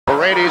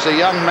Rady's a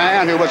young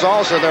man who was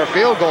also their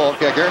field goal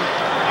kicker.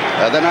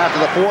 Then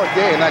after the fourth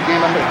game, that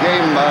game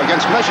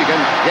against Michigan,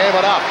 gave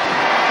it up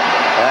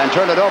and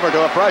turned it over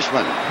to a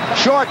freshman.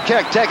 Short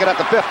kick taken at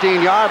the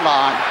 15-yard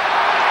line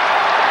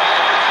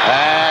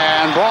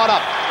and brought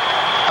up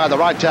by the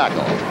right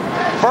tackle.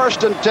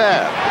 1st and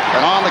 10.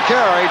 And on the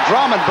carry,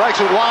 Drummond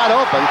breaks it wide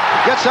open.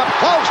 Gets up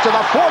close to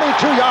the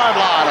 42-yard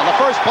line on the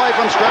first play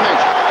from scrimmage.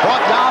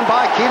 Brought down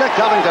by Keita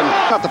Covington.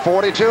 At the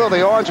 42 of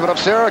the Orangemen of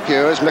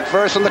Syracuse,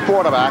 McPherson the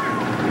quarterback.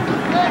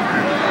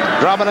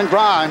 Drummond and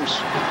Grimes,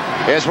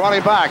 his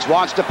running backs,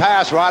 wants to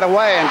pass right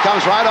away and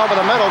comes right over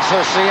the middle.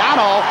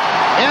 Siciano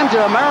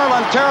into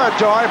Maryland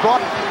territory.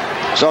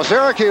 So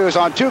Syracuse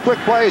on 2 quick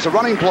plays, a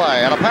running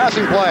play and a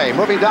passing play,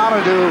 moving down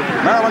into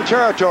Maryland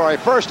territory.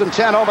 1st and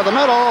 10 over the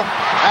middle,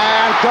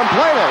 and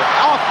completed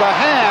off the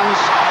hands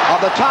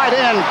of the tight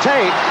end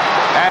Tate.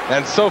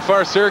 And so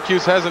far,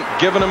 Syracuse hasn't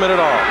given him it at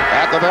all.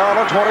 At the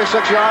Maryland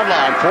 26-yard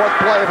line, 4th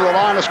play for the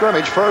line of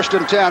scrimmage. 1st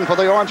and 10 for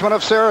the Orangemen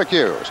of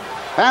Syracuse.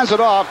 Hands it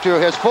off to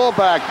his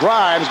fullback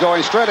Grimes,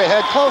 going straight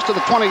ahead, close to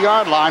the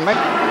 20-yard line. A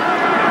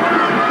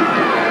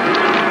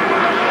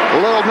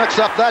little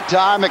mix-up that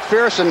time.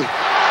 McPherson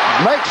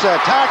makes a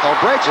tackle,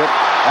 breaks it,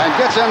 and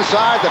gets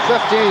inside the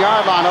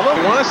 15-yard line. You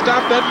want to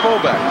stop that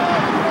fullback.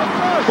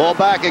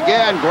 Fullback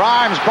again.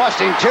 Grimes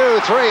busting 2,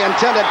 3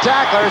 intended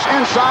tacklers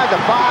inside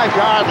the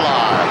 5-yard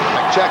line.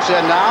 Checks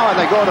in now, and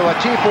they go to a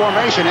T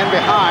formation in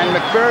behind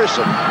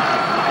McPherson.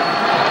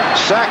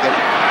 Second,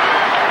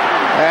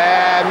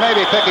 and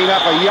maybe picking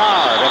up a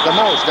yard at the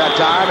most that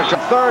time. It's a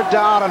 3rd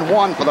down and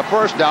 1 for the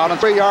first down, and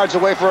 3 yards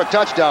away for a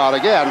touchdown.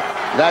 Again,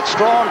 that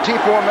strong T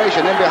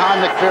formation in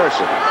behind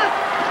McPherson.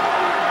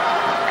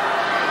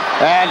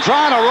 And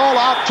trying to roll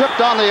out,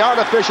 tripped on the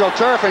artificial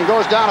turf and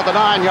goes down at the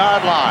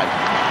 9-yard line.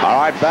 All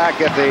right,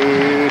 back at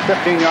the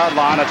 15-yard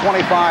line, a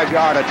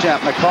 25-yard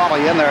attempt.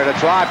 McCauley in there to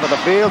try for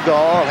the field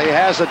goal. He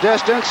has the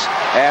distance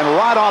and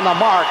right on the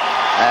mark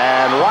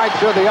and right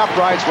through the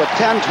uprights with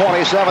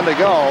 10:27 to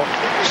go.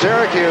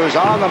 Syracuse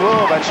on the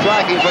move and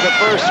striking for the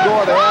first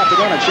score of the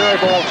afternoon at Cherry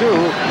Bowl 2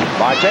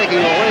 by taking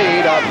the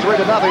lead of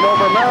 3-0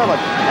 over Maryland.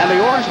 And the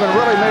Orangemen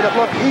really made it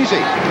look easy.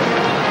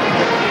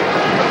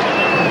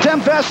 Tim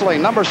Vesley,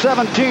 number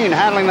 17,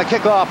 handling the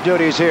kickoff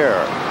duties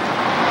here.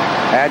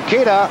 And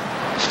Keita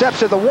steps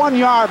to the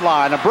 1-yard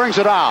line and brings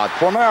it out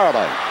for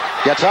Maryland.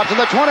 Gets up to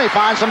the 20,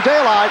 finds some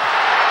daylight.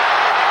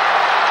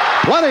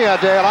 Plenty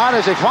of daylight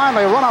as he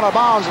finally run out of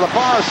bounds on the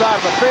far side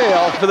of the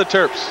field. For the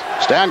Terps.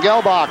 Stan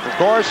Gelbach, of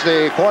course,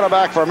 the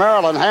quarterback for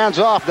Maryland, hands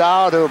off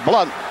now to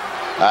Blunt.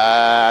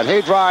 And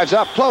he drives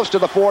up close to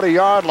the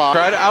 40-yard line.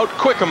 Try to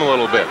out-quick him a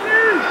little bit.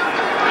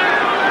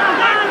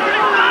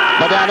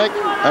 Badanik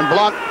and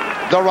Blunt,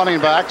 the running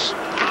backs.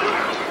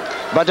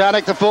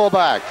 Badanik, the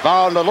fullback,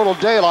 found a little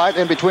daylight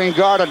in between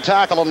guard and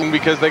tackle.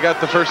 Because they got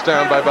the first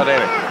down by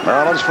Badanik.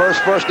 Maryland's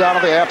first down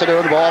of the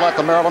afternoon. Ball at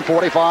the Maryland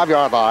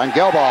 45-yard line.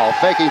 Gelball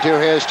faking to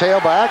his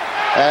tailback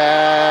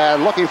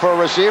and looking for a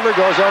receiver.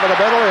 Goes over the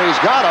middle. He's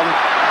got him.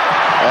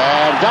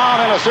 And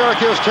down into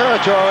Syracuse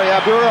territory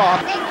after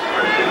off.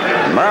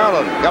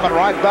 Maryland coming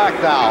right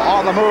back now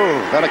on the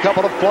move. And a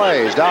couple of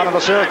plays down into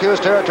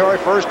Syracuse territory.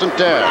 1st and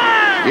 10.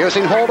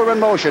 Using Holder in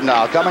motion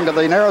now, coming to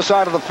the narrow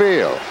side of the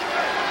field.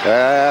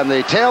 And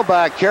the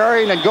tailback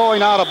carrying and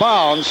going out of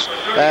bounds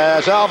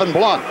as Alvin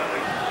Blunt.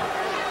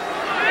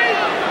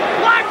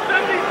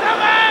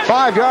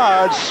 5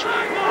 yards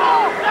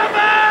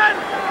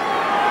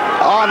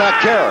on that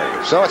carry.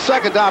 So it's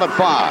 2nd down and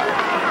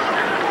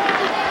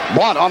 5.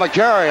 Blunt on the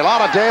carry. A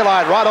lot of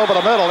daylight right over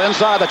the middle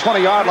inside the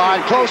 20-yard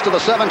line, close to the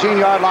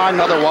 17-yard line.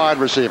 Another wide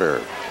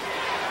receiver.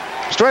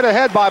 Straight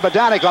ahead by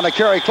Badanik on the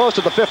carry, close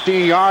to the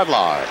 15-yard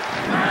line.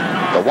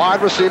 The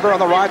wide receiver on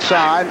the right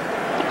side.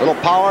 Little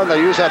power, and they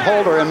use that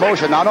Holder in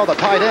motion. Now, no, the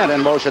tight end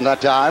in motion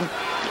that time.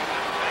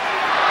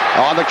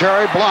 On the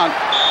carry, Blunt.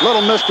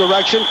 Little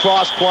misdirection,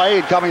 cross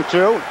play coming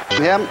through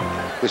him.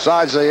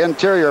 Besides the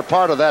interior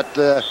part of that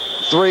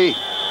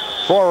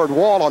 3-forward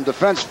wall on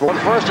defense for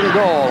 1st and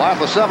goal at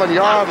the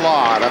 7-yard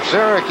line of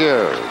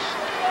Syracuse.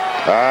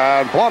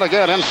 And Blunt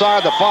again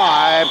inside the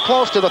 5,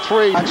 close to the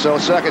 3. So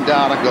 2nd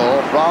down and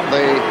goal from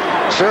the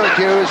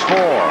Syracuse 4.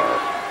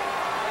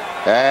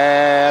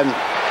 And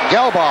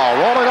Gelball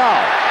rolling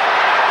out.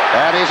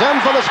 And he's in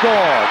for the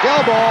score.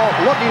 Gelball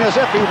looking as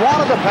if he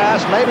wanted to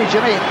pass. Maybe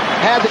Jimmy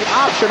had the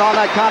option on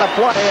that kind of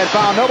play and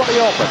found nobody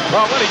open.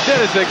 Well, what he did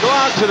is they go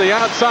out to the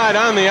outside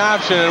on the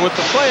option, and with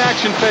the play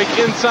action fake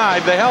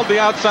inside, they held the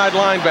outside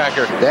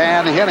linebacker.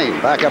 Dan Hinney,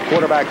 backup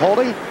quarterback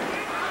holding.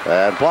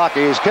 And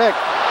Plocky's kick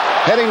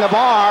hitting the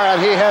bar,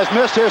 and he has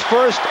missed his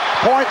first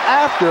point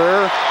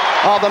after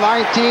of the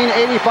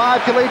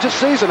 1985 collegiate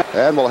season.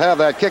 And we'll have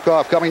that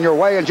kickoff coming your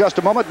way in just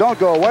a moment. Don't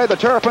go away. The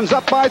Terrapins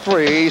up by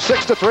 3,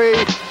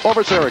 6-3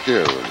 over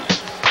Syracuse.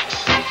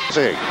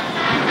 See.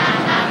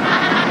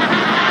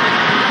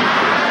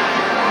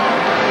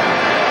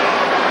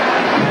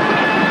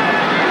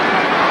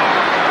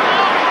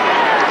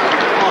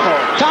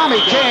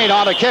 Tommy Kane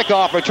on the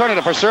kickoff, returning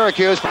it for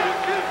Syracuse.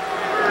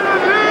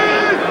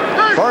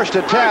 1st First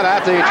and 10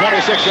 at the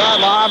 26-yard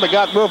line. We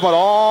got movement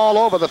all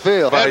over the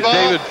field. By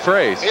David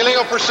Fraze.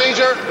 Illegal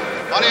procedure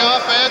on the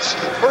offense.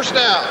 First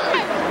down.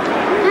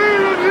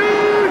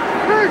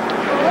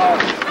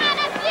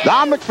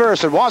 Don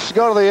McPherson wants to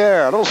go to the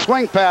air. A little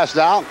swing pass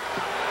down.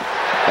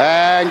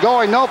 And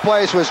going no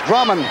place was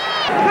Drummond.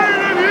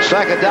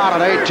 Second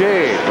down and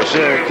 18 for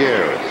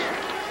Syracuse.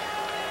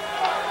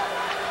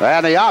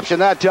 And the option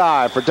that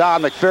time for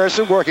Don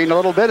McPherson, working a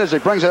little bit as he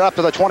brings it up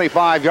to the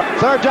 25-yard.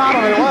 Third down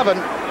and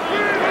 11.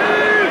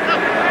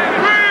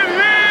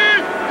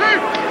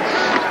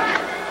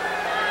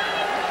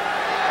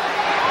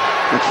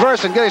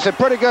 McPherson getting some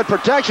pretty good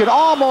protection,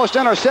 almost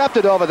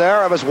intercepted over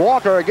there. It was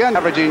Walker again,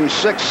 averaging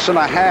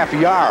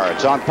 6.5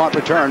 yards on punt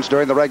returns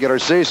during the regular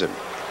season.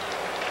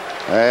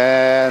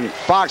 And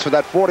Fox with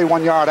that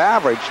 41-yard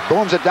average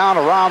booms it down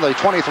around the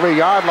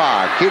 23-yard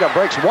line. Keita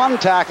breaks one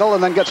tackle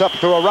and then gets up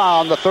to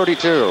around the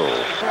 32.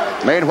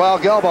 Meanwhile,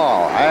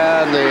 Gilball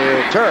and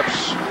the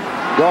Terps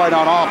going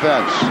on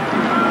offense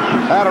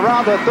at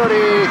around the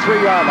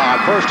 33-yard line.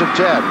 First and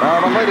 10.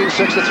 Maryland leading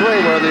 6-3.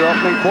 We're in the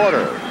opening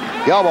quarter.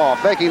 Gilball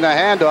faking the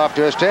handoff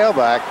to his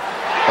tailback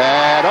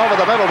and over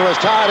the middle to his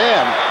tight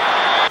end.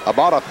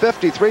 About a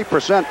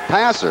 53%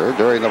 passer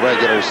during the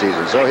regular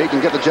season, so he can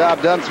get the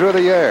job done through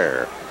the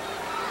air.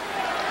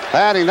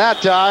 Handing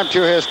that time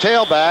to his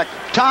tailback,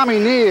 Tommy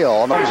Neal.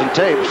 On those and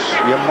tapes,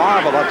 you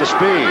marvel at the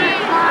speed.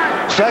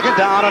 Second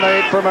down and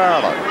 8 for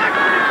Maryland.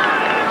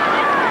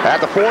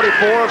 At the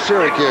 44 of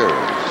Syracuse.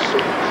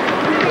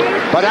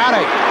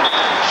 Badanik,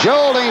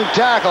 shouldering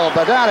tackle.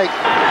 Badanik,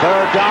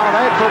 third down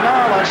and 8 for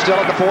Maryland, still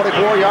at the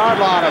 44-yard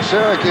line of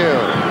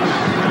Syracuse.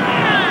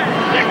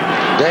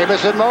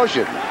 Davis in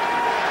motion.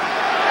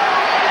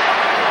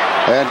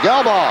 And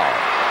Gilball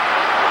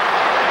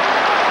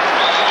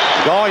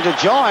going to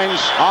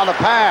Joins on the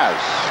pass.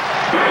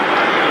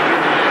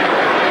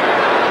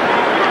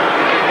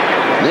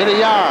 Need a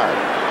yard.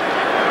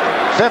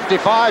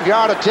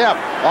 55-yard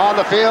attempt on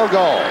the field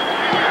goal.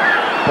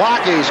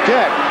 Blockey's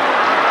kick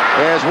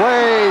is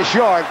way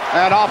short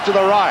and off to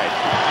the right.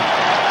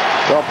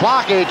 So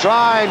Blockey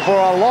trying for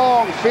a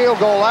long field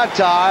goal that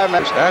time.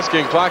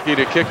 Asking Blockey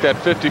to kick that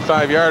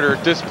 55-yarder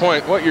at this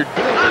point. What you're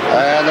doing.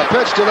 And the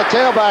pitch to the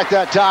tailback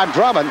that time,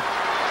 Drummond.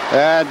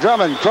 And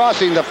Drummond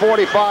crossing the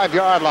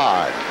 45-yard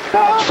line.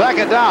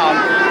 Second down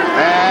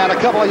and a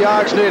couple of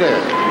yards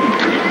needed.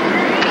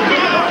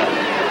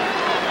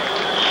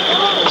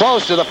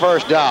 Close to the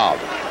first down.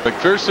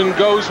 McPherson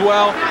goes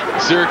well.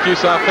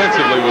 Syracuse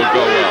offensively will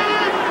go well.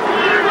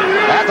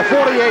 At the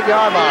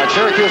 48-yard line,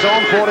 Syracuse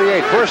on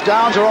 48. First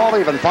downs are all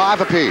even,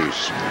 5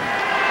 apiece.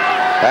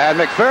 And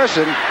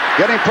McPherson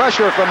getting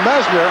pressure from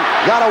Mesner,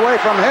 got away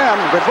from him,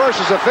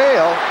 reverses the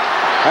field,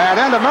 and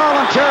into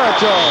Maryland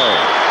territory.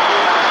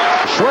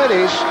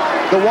 Schwitty's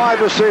the wide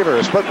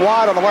receiver, split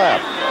wide on the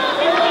left.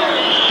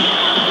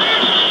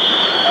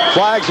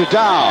 Flags are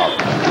down.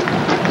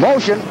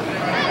 Motion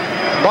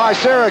by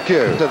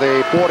Syracuse to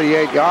the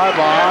 48-yard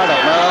line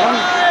of Maryland.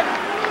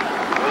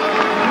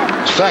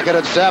 Second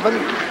and 7.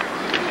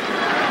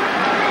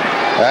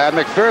 And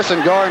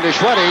McPherson going to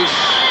Schwitty's.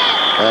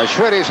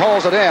 Schwitty's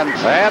holds it in.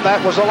 And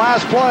that was the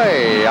last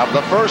play of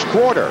the first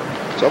quarter.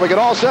 So we get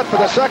all set for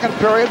the second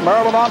period.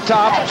 Maryland on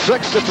top,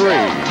 6-3.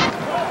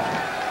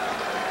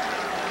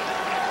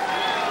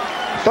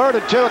 Third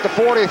and 2 at the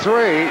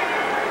 43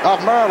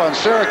 of Maryland.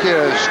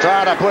 Syracuse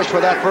trying to push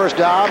for that first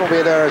down. Will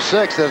be their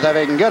 6th if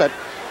they can get it.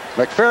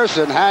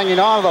 McPherson hanging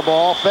on to the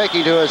ball,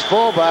 faking to his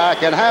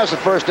fullback, and has the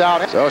first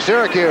down. So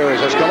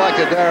Syracuse has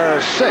collected their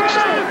 6th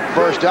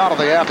first down of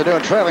the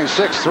afternoon, trailing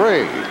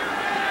 6-3.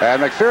 And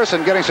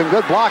McPherson getting some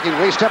good blocking,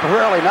 at least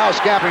temporarily, now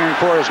scampering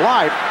for his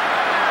life.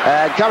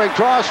 And coming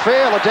cross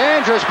field, a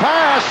dangerous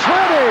pass.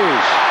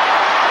 Switties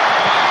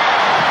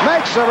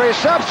makes the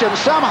reception.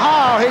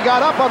 Somehow he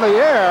got up on the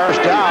air.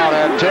 First down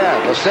and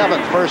 10, the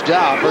 7th first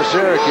down for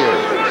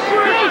Syracuse.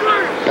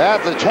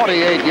 At the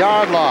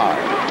 28-yard line.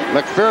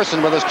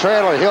 McPherson with his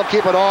trailer, he'll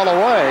keep it all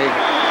away.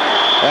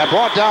 And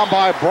brought down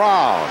by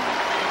Brown.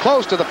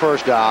 Close to the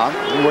first down.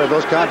 You wear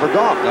those kind for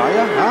golf, don't you?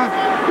 Huh?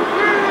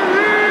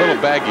 A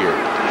little baggier.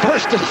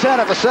 First and 10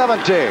 at the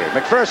 17.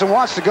 McPherson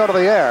wants to go to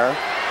the air.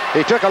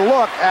 He took a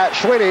look at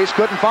Schwitty's,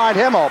 couldn't find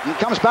him open.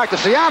 Comes back to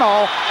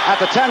Ciano at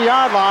the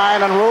 10-yard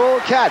line and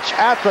ruled catch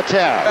at the 10.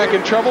 Back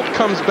in trouble,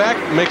 comes back,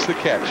 makes the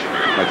catch.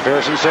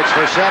 McPherson 6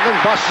 for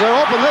 7, busts it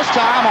open this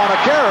time on a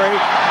carry,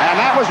 and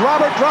that was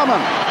Robert Drummond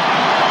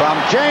from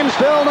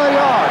Jamesville, New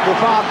York, who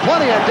found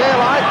plenty of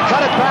daylight, cut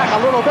it back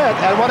a little bit,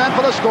 and went in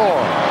for the score.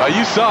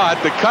 You saw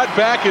it. The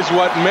cutback is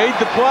what made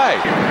the play.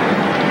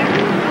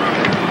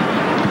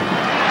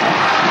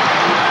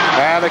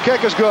 And the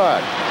kick is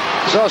good.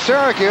 So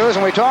Syracuse,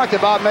 and we talked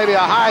about maybe a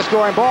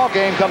high-scoring ball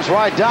game, comes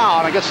right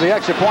down and gets the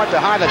extra point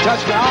behind the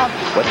touchdown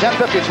with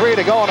 10:53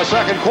 to go in the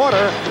second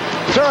quarter.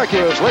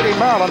 Syracuse leading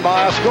Maryland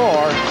by a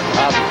score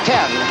of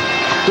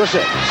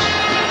 10-6.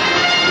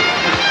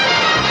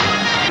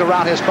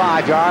 Around his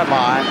 5-yard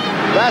line.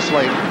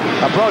 Wesley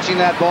approaching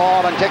that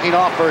ball and kicking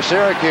off for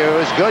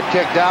Syracuse. Good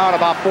kick down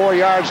about 4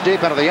 yards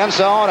deep into the end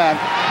zone, and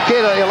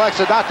Keita elects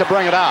not to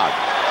bring it out.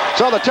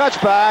 So the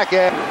touchback,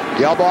 and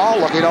Gelbaugh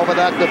looking over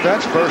that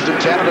defense. 1st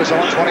and 10 at his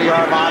own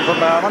 20-yard line for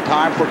Maryland.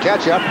 Time for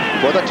catch-up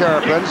for the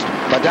Terrapins.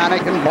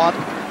 Badanek and Blunt,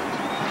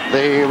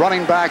 the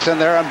running backs in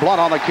there, and Blunt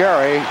on the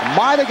carry.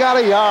 Might have got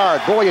a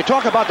yard. Boy, you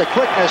talk about the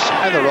quickness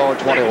in the road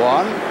 21.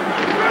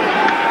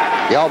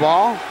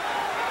 Gelbaugh,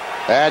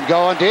 and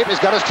going deep. He's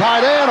got his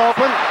tight end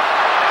open.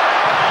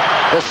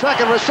 The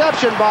second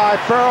reception by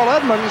Farrell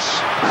Edmonds.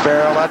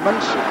 Farrell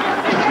Edmonds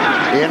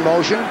in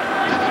motion.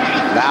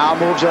 Now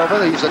moves over.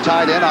 He's the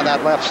tight end on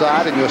that left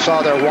side, and you saw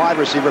their wide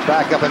receiver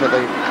back up into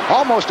the,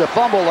 almost a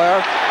fumble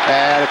there,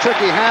 and a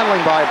tricky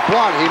handling by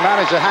Blunt. He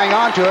managed to hang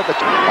on to it, but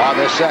on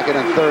this 2nd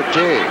and 13.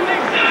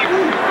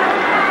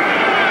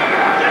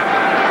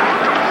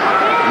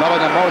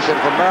 Milling in motion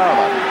for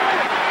Maryland.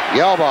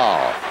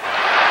 Gelbaugh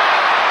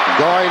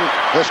going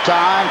this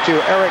time to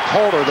Eric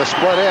Holder, the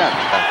split end.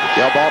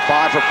 Gelbaugh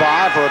 5 for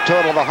 5 for a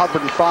total of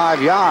 105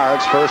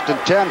 yards. 1st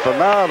and 10 for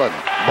Maryland.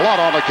 Blunt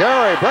on the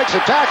carry, breaks a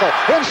tackle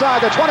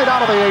inside the 20,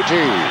 down to the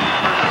 18.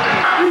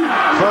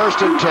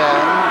 1st and 10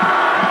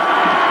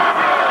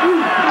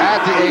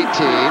 at the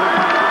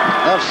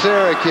 18 of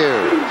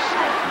Syracuse.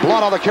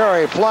 Blunt on the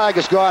carry, flag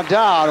has gone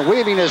down,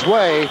 weaving his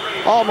way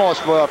almost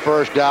for a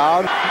 1st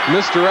down.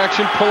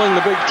 Misdirection, pulling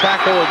the big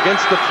tackle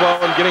against the flow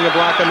and getting a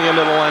block on the end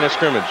of the line of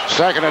scrimmage.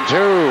 2nd and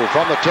 2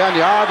 from the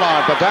 10-yard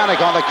line. Badanek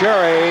on the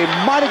carry,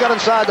 might have got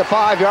inside the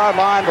 5-yard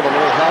line, but a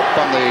little help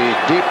from the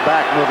deep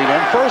back moving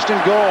in. 1st and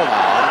goal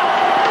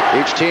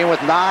now. Each team with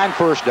 9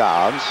 first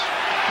downs.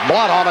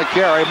 Blunt on the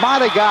carry,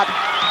 might have got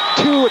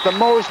 2 at the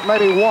most,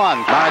 maybe 1.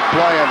 Ninth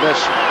play in this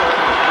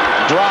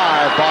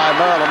drive by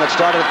Maryland that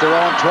started at their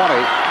own 20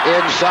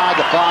 inside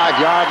the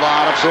 5-yard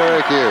line of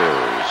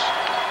Syracuse.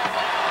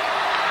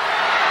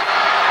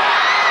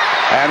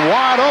 And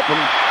wide open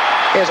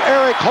is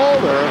Eric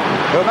Holder,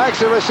 who makes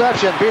the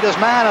reception, beat his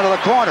man into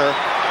the corner.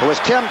 It was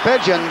Tim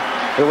Pigeon,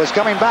 who was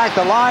coming back,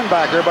 the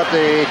linebacker, but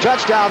the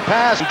touchdown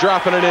pass.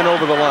 Dropping it in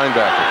over the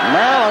linebacker.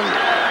 Maryland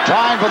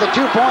trying for the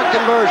 2-point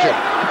conversion.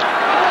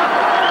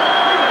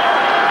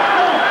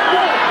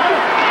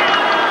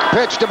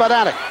 Pitch to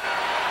Badanek.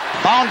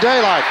 Found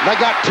daylight. They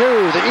got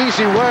 2 the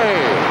easy way.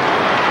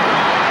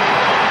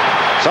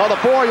 So the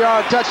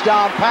 4-yard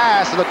touchdown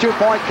pass and the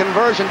 2-point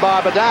conversion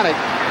by Badanek,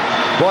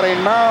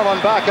 putting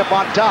Maryland back up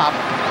on top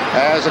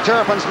as the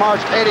Terrapins march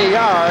 80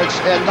 yards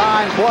in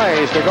 9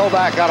 plays to go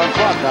back out in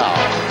front now.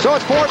 So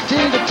it's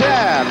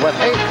 14-10 with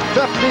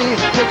 8:50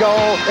 to go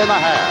in the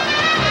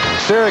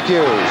half.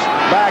 Syracuse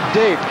back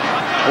deep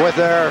with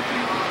their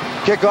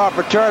kickoff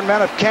return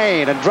men of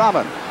Kane and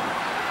Drummond.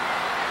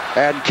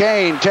 And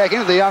Kane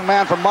taking the young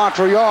man from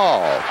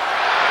Montreal,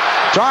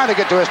 trying to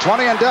get to his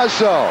 20 and does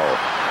so.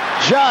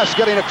 Just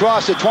getting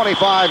across the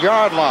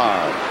 25-yard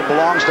line.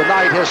 Belongs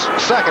tonight his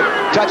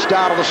 2nd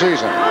touchdown of the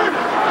season.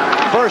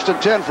 1st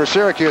and 10 for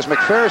Syracuse.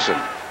 McPherson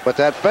with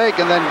that fake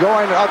and then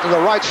going out to the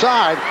right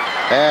side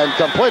and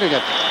completing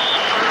it.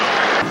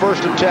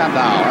 1st and 10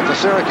 now at the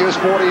Syracuse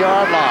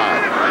 40-yard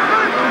line.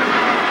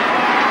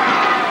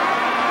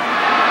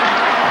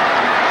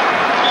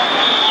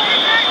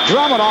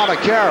 Drummond on a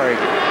carry.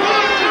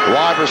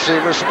 Wide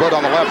receiver split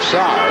on the left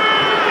side.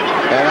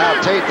 And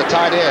now Tate, the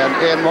tight end,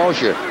 in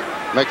motion.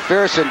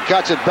 McPherson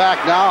cuts it back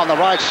now on the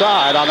right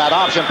side on that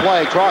option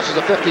play. Crosses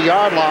the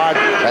 50-yard line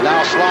and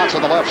now slots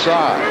on the left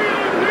side.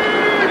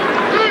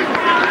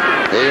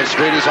 Ian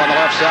Streety's on the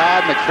left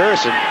side.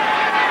 McPherson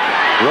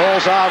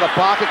rolls out of the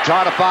pocket,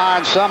 trying to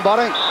find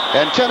somebody.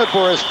 Intended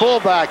for his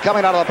fullback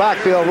coming out of the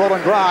backfield,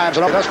 Roland Grimes.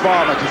 And thus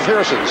far,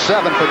 McPherson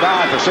 7 for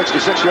 9 for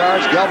 66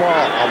 yards.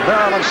 Gelbaugh of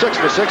Maryland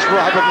 6 for 6 for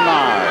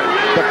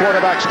 109. The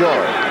quarterback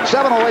scored.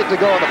 7:08 to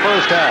go in the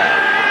 1st half.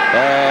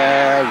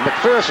 And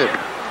McPherson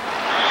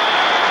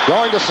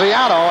going to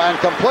Ciano and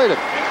completed.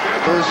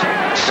 Here's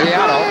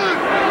Ciano,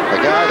 the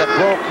guy that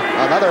broke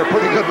another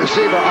pretty good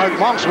receiver, Art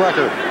Monk's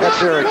record at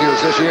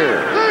Syracuse this year.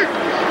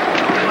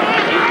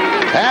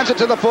 Hands it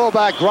to the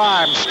fullback,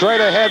 Grimes,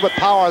 straight ahead with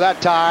power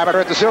that time.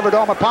 At the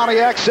Silverdome of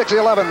Pontiac,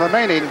 6:11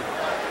 remaining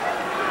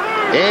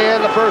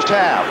in the 1st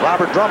half.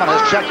 Robert Drummond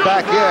has checked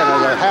back in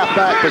a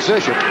halfback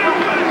position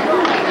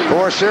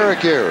for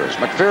Syracuse.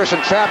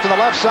 McPherson trapped on the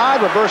left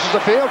side, reverses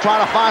the field,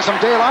 trying to find some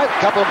daylight.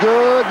 Couple of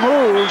good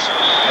moves,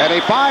 and he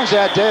finds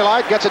that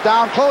daylight, gets it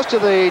down close to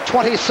the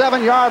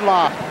 27-yard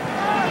line.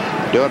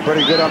 Doing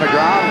pretty good on the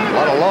ground,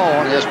 let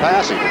alone his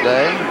passing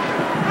today.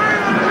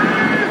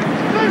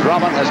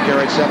 Drummond has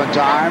carried 7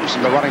 times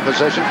in the running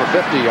position for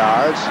 50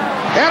 yards.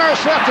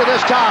 Intercepted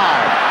this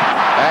time.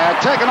 And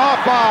taken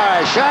off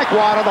by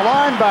Shankwine, the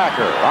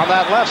linebacker. On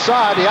that left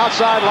side, the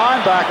outside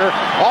linebacker,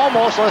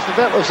 almost as if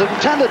it was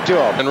intended to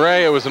him. And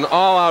Ray, it was an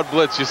all-out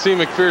blitz. You see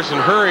McPherson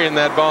hurrying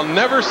that ball.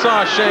 Never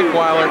saw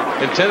Shankweiler,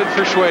 intended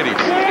for Schwades.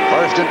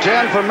 1st and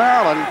 10 for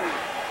Maryland.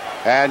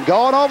 And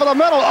going over the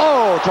middle.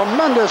 Oh,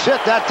 tremendous hit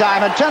that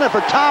time. Intended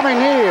for Tommy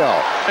Neal.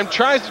 And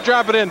tries to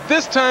drop it in.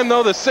 This time,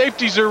 though, the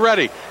safeties are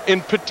ready.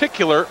 In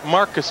particular,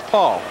 Marcus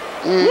Paul.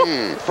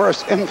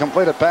 First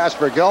incompleted pass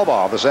for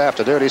Gelbaugh this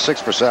afternoon. He's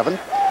 6 for 7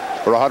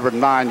 for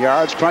 109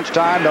 yards. Crunch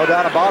time, no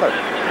doubt about it,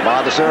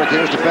 by the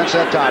Syracuse defense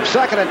that time.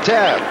 2nd and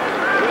 10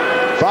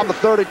 from the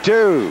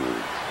 32.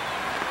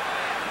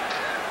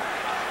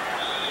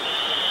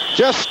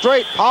 Just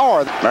straight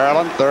power.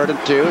 Maryland 3rd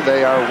and 2.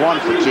 They are 1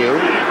 for 2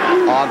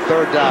 on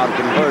 3rd down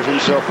conversion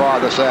so far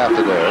this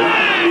afternoon.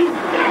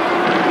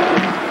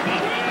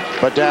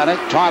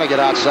 Badanek trying to get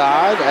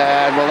outside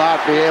and will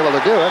not be able to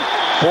do it.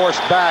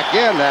 Forced back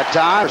in that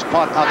time. First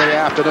punt of the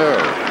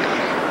afternoon.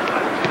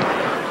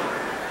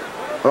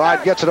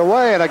 Wright gets it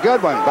away and a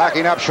good one.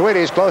 Backing up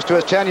Schwedes close to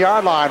his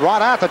 10-yard line.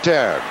 Right at the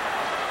 10.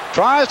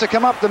 Tries to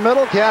come up the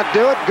middle. Can't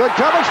do it. Good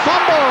coverage.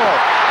 Fumble.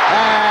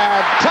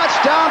 And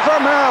touchdown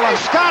for Maryland.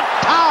 Scott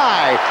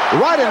Ty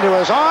right into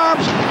his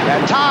arms.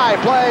 And Ty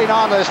playing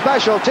on the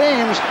special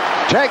teams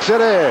takes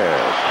it in.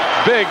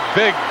 Big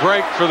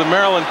break for the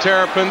Maryland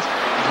Terrapins.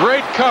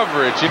 Great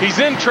coverage. He's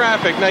in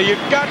traffic. Now,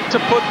 you've got to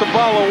put the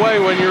ball away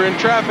when you're in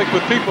traffic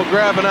with people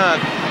grabbing on.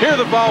 Here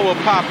the ball will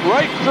pop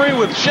right free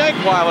with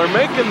Shankweiler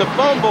making the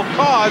fumble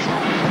pause.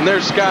 And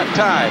there's Scott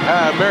Ty.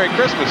 Merry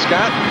Christmas,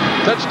 Scott.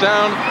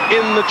 Touchdown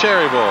in the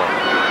Cherry Bowl.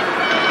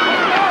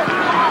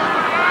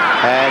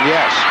 And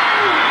yes,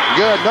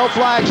 good. No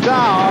flags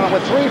down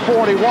with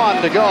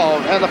 3:41 to go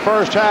in the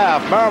first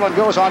half. Maryland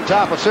goes on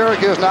top of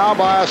Syracuse now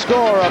by a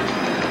score of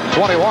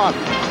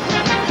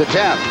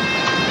 21-10.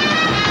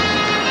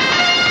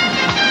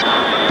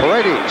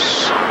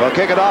 Paredes will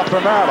kick it off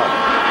for Maryland.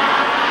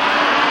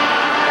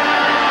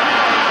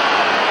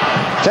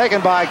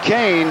 Taken by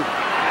Kane.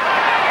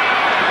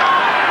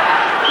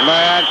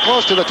 And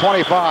close to the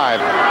 25.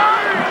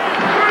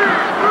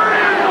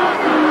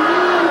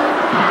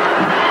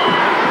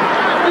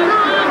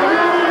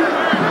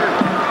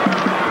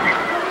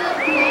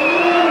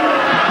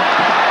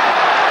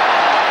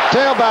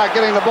 Tailback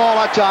getting the ball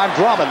that time,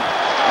 Drummond.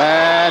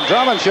 And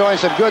Drummond showing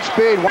some good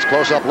speed.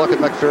 Close-up look at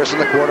McPherson,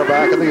 the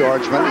quarterback of the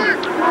Orangemen,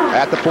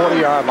 at the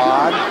 40-yard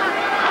line.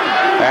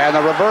 And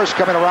the reverse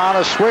coming around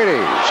is Sweetie.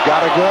 He's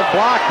got a good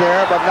block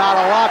there, but not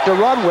a lot to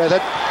run with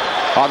it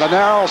on the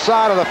narrow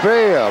side of the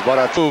field. But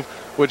a move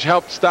which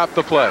helped stop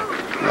the play.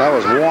 That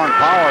was Warren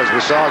Powers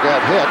we saw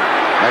get hit.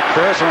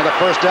 McPherson with the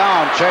first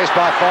down, chased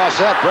by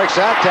Fawcett, breaks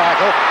that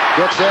tackle,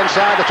 gets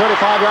inside the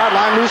 35-yard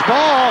line, loose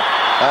ball,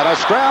 and a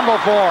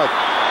scramble for it.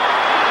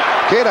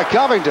 Keita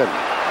Covington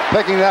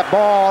picking that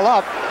ball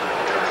up.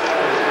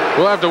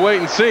 We'll have to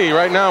wait and see.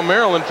 Right now,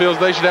 Maryland feels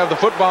they should have the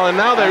football, and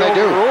now they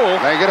overrule.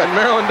 They get it. And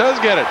Maryland does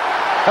get it.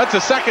 That's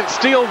the second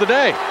steal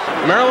today.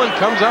 Maryland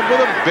comes up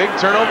with a big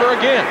turnover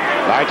again.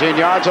 19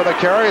 yards on the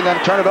carry, and then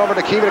turn it over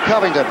to Keita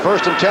Covington.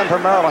 1st and 10 for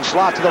Maryland.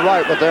 Slot to the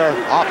right with their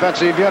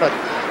offensive unit.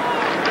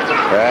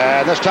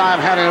 And this time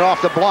handing it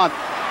off to Blunt.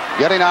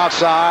 Getting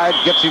outside,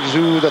 gets you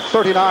to the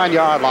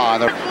 39-yard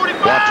line. They've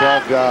got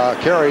 12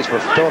 carries for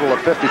a total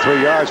of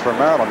 53 yards for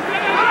Maryland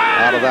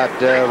out of that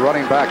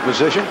running back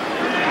position.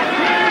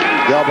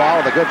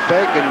 Gilbaugh with a good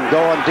fake and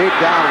going deep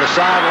down to the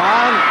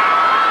sideline.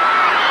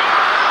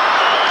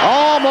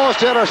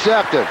 Almost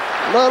intercepted.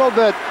 A little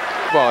bit.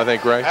 Ball, I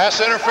think, Ray.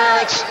 Pass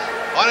interference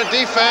on a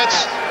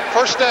defense.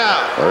 First down.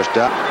 First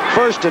down.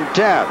 1st and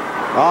 10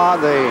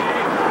 on the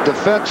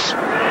defense.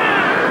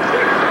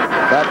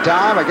 That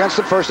time against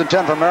the 1st and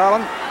 10 for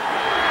Maryland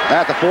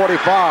at the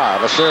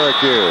 45 of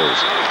Syracuse.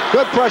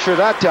 Good pressure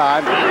that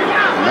time.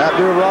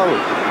 Abdu Rose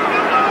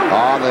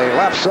on the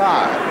left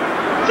side.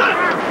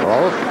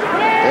 Both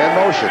in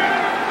motion.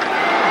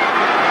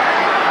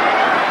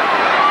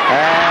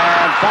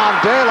 And found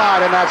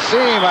daylight in that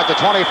seam at the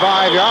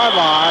 25-yard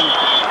line.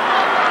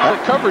 The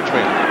coverage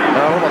man.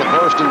 Maryland with the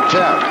 1st and 10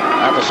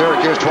 at the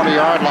Syracuse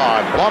 20-yard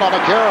line. Blunt on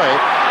the carry.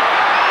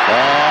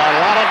 And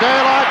a lot of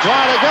daylight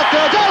trying to get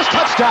there. Goes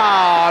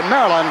touchdown,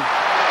 Maryland.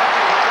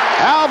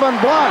 Alvin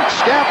Blunt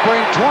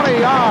scampering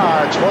 20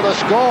 yards for the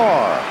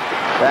score.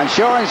 And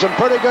showing some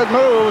pretty good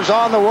moves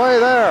on the way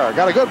there.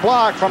 Got a good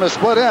block from his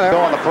split in.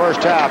 Go in the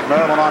first half.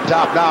 Maryland on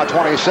top now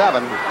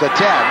 27-10.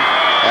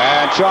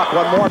 And Chuck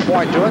one more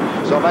point to it.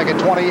 So make it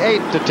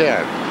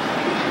 28-10.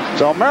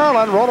 So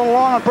Maryland rolling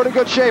along in pretty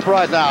good shape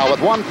right now with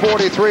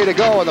 1:43 to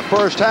go in the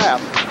first half.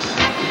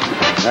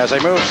 As they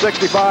move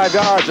 65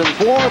 yards in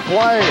 4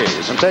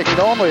 plays and taking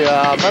only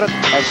a minute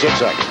and 6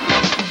 seconds.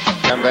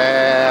 And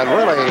then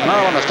really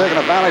Maryland has taken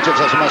advantage of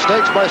some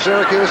mistakes by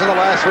Syracuse in the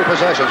last 3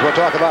 possessions. We'll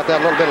talk about that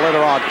a little bit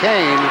later on.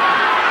 Kane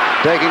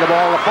taking the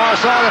ball on the far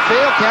side of the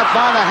field. Can't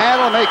find the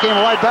handle, and they came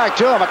right back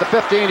to him at the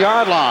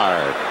 15-yard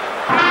line.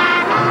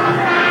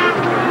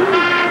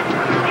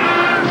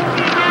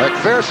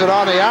 McPherson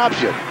on the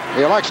option.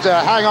 He likes to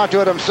hang on to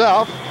it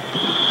himself.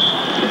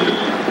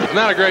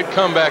 Not a great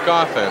comeback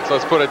offense,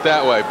 let's put it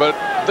that way. But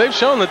they've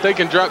shown that they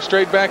can drop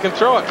straight back and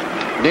throw it.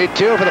 Need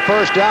 2 for the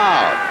first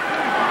down.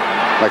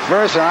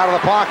 McPherson out of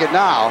the pocket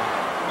now.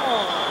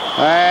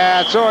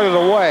 And throwing it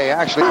away.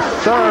 Actually,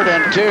 3rd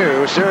and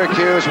 2.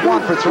 Syracuse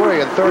 1 for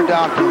 3 and 3rd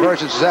down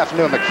conversions this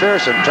afternoon.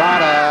 McPherson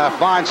trying to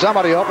find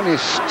somebody open. He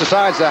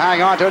decides to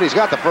hang on to it. He's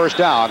got the first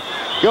down.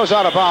 Goes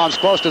out of bounds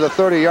close to the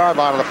 30-yard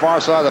line on the far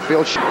side of the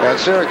field. And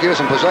Syracuse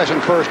in possession,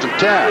 1st and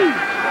 10.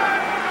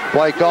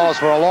 Play calls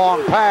for a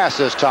long pass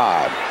this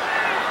time.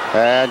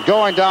 And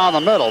going down the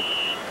middle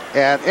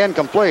and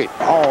incomplete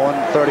on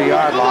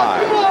 30-yard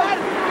line.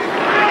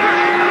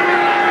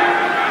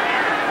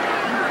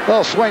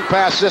 Little swing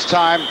pass this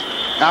time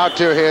out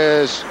to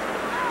his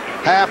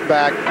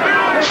halfback.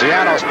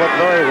 Ciano split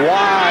very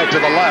wide to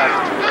the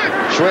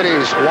left.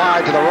 Schwitty's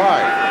wide to the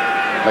right.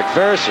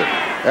 McPherson,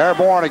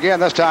 airborne again,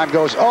 this time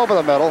goes over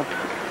the middle.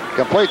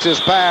 Completes his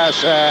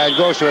pass and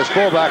goes to his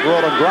fullback,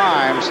 Roland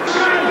Grimes.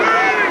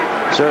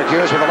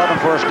 Syracuse with 11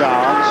 first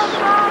downs.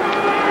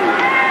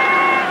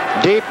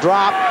 Deep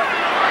drop.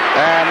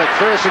 And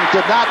McPherson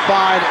did not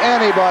find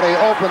anybody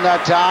open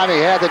that time.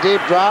 He had the deep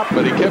drop.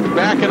 But he kept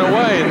backing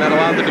away, and that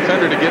allowed the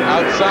defender to get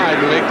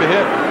outside and make the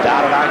hit.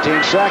 Down to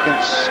 19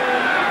 seconds.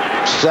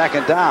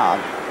 Second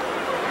down.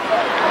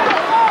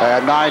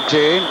 And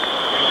 19.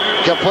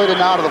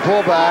 Completed now to the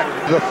fullback.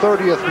 The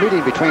 30th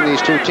meeting between these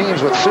two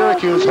teams, with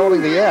Syracuse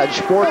holding the edge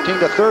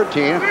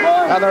 14-13.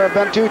 And there have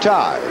been 2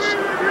 ties.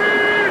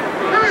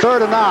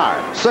 3rd and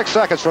 9. 6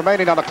 seconds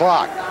remaining on the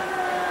clock.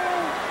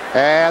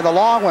 And the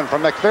long one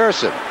from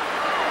McPherson.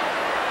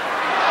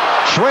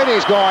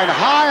 Schwitty's going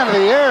high into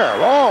the air.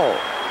 Oh,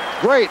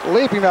 great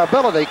leaping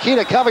ability.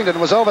 Keita Covington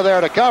was over there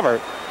to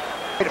cover.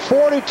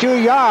 42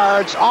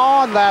 yards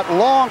on that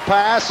long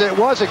pass. It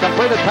was a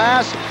completed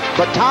pass,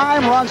 but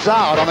time runs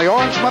out on the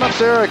Orangemen of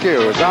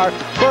Syracuse. Our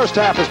first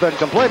half has been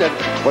completed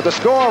with the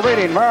score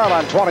reading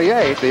Maryland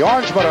 28, the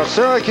Orangemen of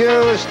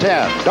Syracuse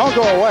 10. Don't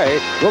go away.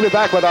 We'll be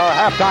back with our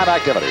halftime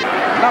activity.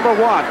 Number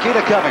 1,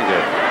 Keita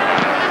Covington.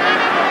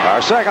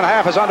 Our second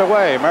half is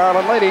underway.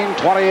 Maryland leading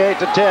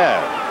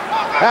 28-10.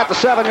 At the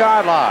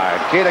 7-yard line,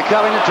 Keita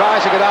Covington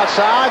tries to get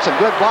outside. Some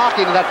good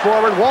blocking in that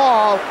forward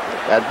wall.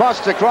 And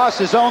busts across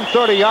his own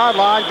 30-yard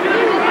line.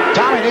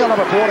 Tommy Neal,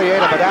 number 48,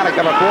 and Badanek,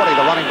 number 40,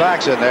 the running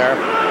backs in there.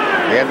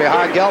 In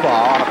behind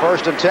Gelbaugh on a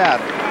 1st and 10.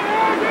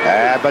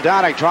 And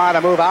Badanek trying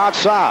to move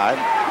outside.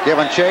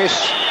 Given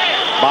chase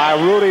by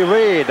Rudy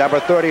Reed, number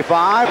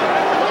 35.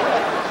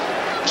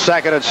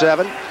 2nd and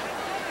 7.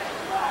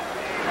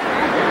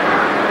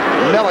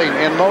 Milling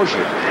in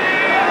motion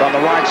from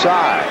the right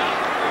side.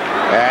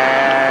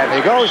 And he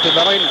goes to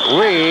Milling.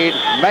 Reed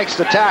makes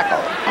the tackle.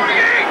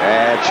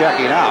 And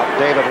checking out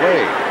David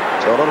Lee.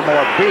 So a little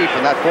more beef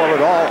in that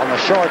forward all on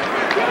the short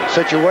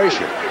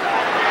situation.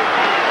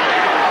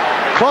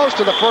 Close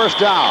to the first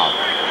down.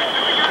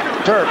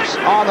 Terps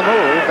on the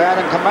move and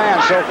in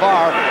command so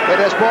far in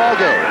this ball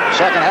game.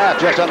 Second half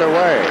just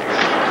underway.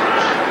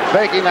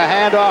 Faking the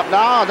handoff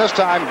now, and this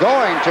time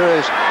going to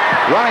his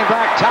running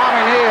back,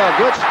 Tommy Neal.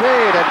 Good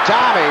speed, and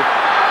Tommy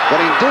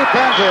getting deep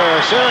into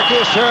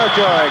Syracuse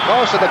territory,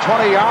 close to the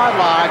 20-yard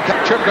line.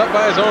 Tripped up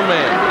by his own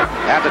man.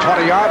 At the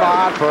 20-yard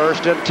line,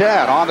 1st and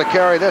 10. On the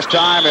carry this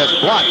time is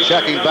Blunt,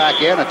 checking back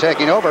in and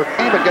taking over,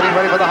 but getting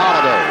ready for the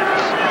holidays.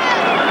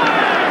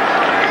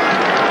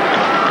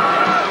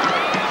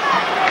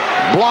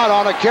 Blunt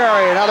on the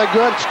carry, another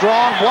good,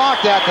 strong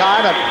block that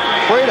time, and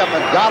freed him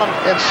and got him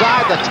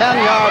inside the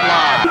 10-yard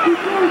line.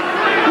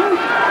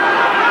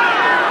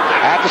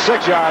 At the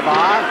 6-yard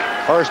line,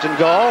 1st and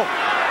goal.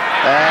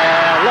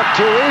 And looked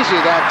too easy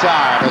that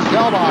time as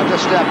Gelbaugh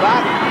just stepped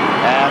back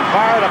and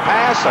fired a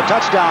pass, a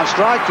touchdown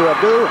strike to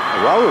Abdul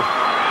Rauf.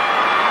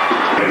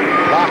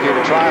 Lucky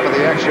to try for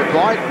the extra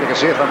point. You can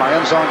see it from my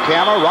end zone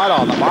camera, right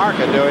on the mark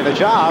and doing the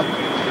job.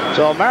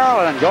 So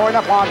Maryland going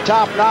up on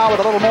top now with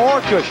a little more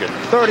cushion.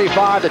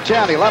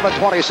 35-10,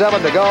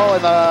 11:27 to go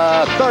in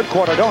the 3rd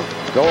quarter. Don't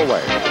go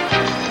away.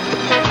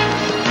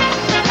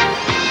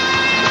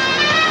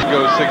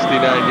 Goes 69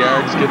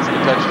 yards, gets the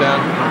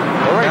touchdown.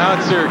 Now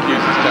it's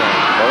Syracuse's time.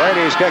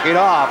 Brady's kicking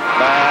off.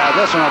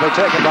 This one will be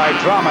taken by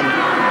Drummond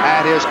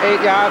at his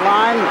 8-yard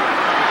line.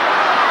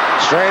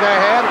 Straight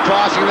ahead,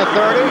 crossing the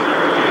 30,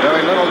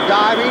 doing a little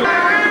diving.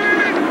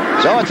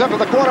 So it's up to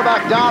the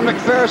quarterback, Don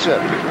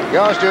McPherson.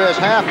 Goes to his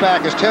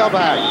halfback, his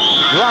tailback,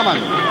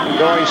 Drummond,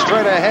 going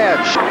straight ahead.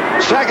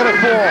 2nd and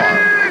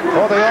 4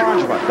 for the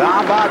Orangemen,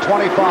 down by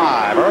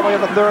 25 early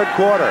in the 3rd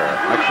quarter.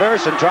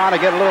 McPherson trying to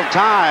get a little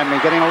time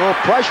and getting a little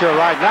pressure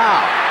right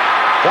now.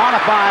 Trying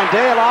to find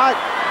daylight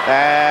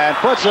and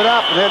puts it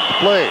up and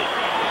incomplete.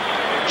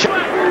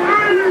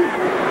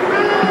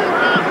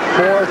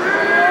 4th.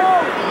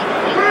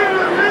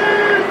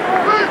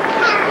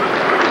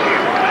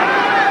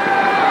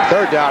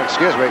 3rd down,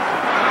 excuse me.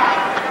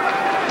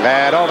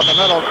 And over the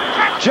middle,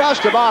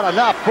 just about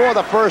enough for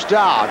the 1st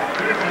down.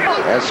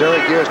 And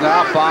Syracuse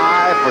now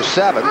 5 for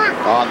 7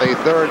 on the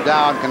 3rd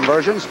down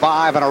conversions.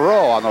 5 in a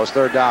row on those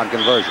 3rd down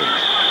conversions.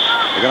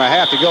 They're going to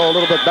have to go a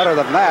little bit better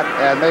than that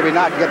and maybe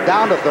not get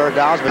down to 3rd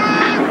downs. But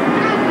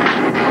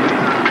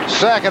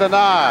 2nd and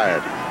 9.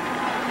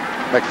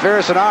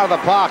 McPherson out of the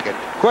pocket.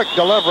 Quick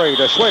delivery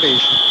to Schwitty.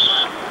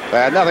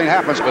 And nothing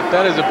happens. But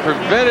that is a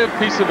preventive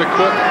piece of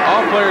equipment.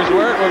 All players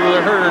wear it whether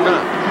they're hurt or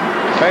not.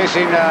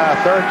 Facing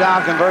 3rd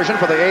down conversion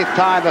for the 8th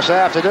time this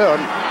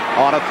afternoon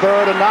on a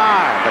 3rd and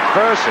 9.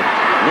 McPherson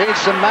needs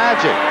some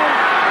magic.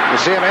 You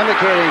see him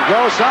indicating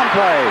go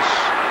someplace.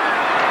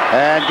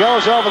 And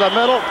goes over the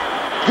middle.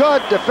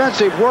 Good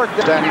defensive work.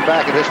 Standing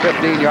back at his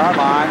 15-yard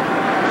line.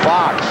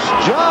 Fox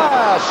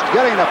just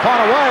getting the punt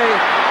away.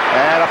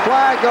 And a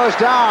flag goes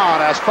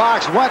down as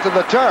Fox went to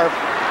the turf.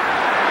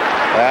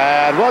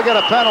 And we'll get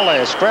a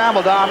penalty.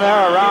 Scramble down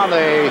there around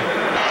the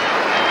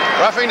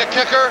Roughing the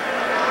kicker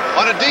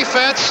on a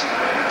defense.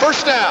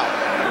 First down.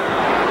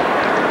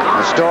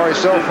 The story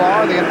so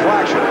far, the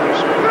infractions.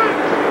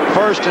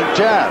 1st and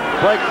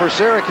 10. Break for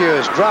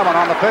Syracuse. Drummond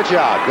on the pitch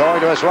out.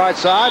 Going to his right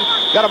side.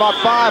 Got about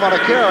 5 on a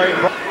carry.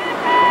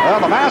 Well,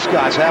 the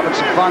mascot's having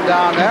some fun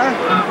down there.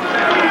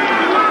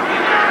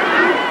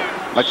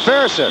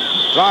 McPherson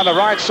trying the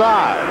right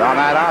side on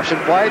that option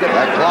play.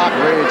 That clock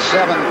reads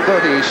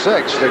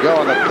 7:36 to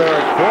go in the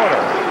 3rd quarter.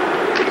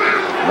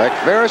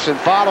 McPherson,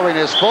 following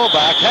his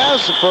fullback,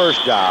 has the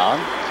first down.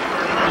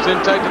 He's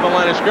in tight to the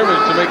line of scrimmage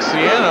to make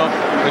Siano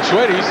and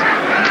Schwedis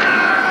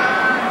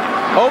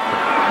open.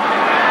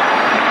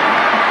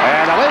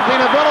 And a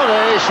leaping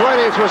ability.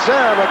 Schwedis was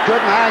there but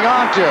couldn't hang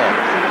on to it.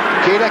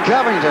 Keita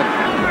Covington.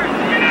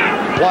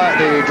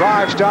 The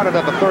drive started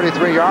at the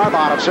 33-yard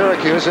line of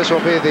Syracuse. This will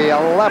be the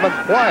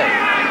 11th play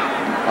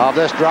of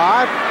this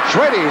drive.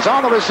 Schwedis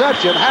on the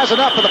reception, has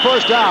enough for the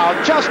first down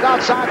just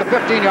outside the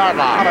 15-yard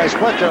line. They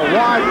split their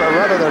wide, or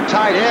rather their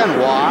tight end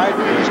wide.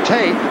 There's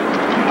Tate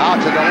out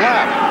to the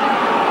left.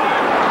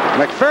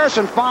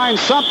 McPherson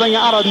finds something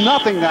out of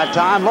nothing that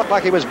time. Looked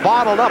like he was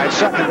bottled up. It's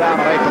 2nd down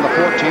and 8 from the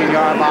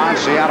 14-yard line.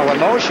 Seattle in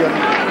motion.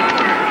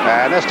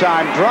 And this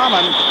time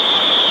Drummond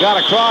got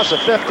across the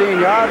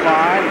 15-yard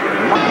line.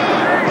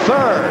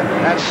 3rd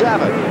and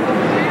 7.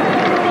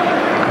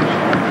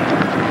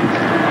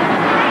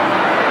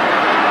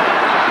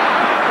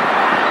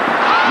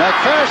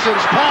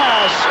 McPherson's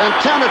pass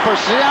intended for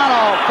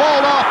Siano,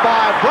 pulled off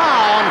by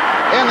Brown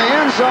in the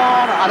end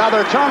zone.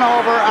 Another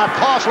turnover, a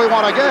costly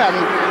one again.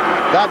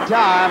 That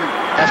time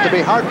has to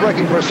be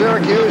heartbreaking for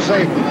Syracuse.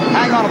 They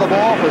hang on to the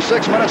ball for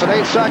 6 minutes and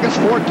 8 seconds,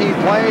 14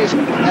 plays,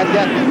 and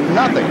get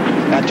nothing,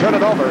 and turn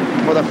it over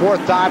for the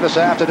 4th time this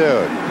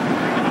afternoon.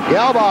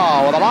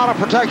 Gelbaugh with a lot of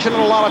protection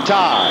and a lot of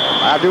time.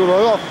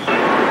 Abdul-Rauf.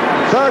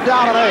 3rd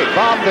down and 8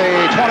 from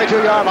the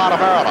 22-yard line of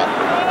Maryland.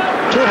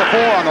 2 for 4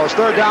 on those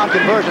 3rd down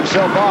conversions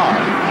so far.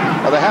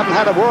 Well, they haven't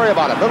had to worry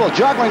about it. Little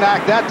juggling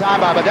act that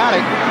time by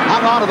Badanik.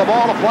 Hung on to the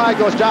ball. The flag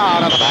goes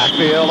down in the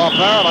backfield of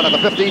Maryland at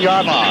the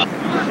 15-yard line.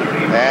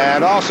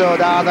 And also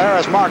down there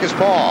is Marcus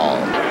Paul.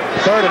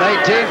 3rd and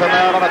 18 for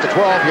Maryland at the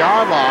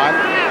 12-yard line.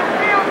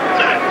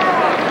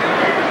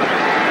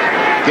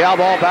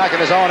 Gelbaugh back in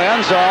his own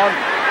end zone.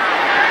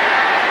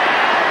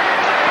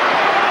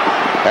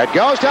 It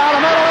goes down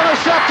the middle,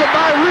 intercepted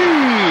by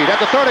Reed at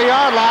the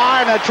 30-yard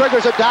line, and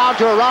triggers it down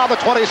to around the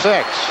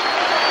 26.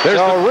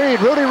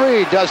 Rudy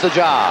Reed does the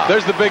job.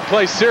 There's the big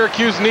play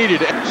Syracuse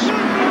needed.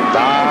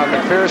 Don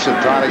McPherson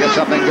trying to get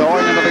something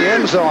going into the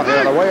end zone here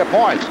on the way of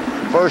points.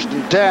 1st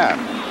and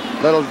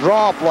 10. Little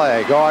draw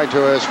play going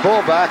to his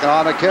fullback, and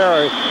on the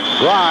carry,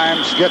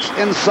 Grimes gets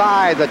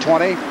inside the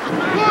 20.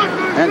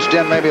 Inched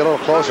in maybe a little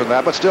closer than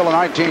that, but still a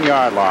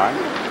 19-yard line.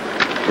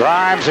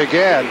 Grimes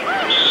again,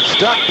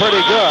 stuck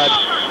pretty good.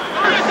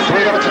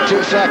 3 minutes and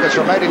 2 seconds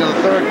remaining in the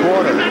 3rd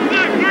quarter.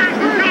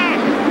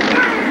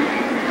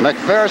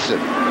 McPherson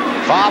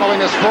following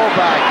his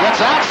fullback,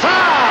 gets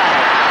outside,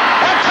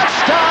 and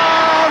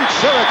touchdown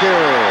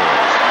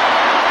Syracuse.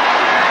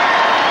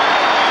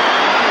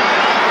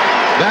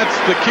 That's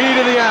the key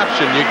to the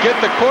option. You get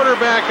the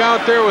quarterback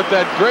out there with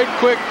that great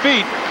quick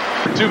feet.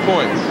 2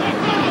 points.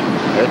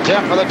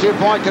 Attempt for the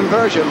 2-point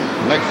conversion.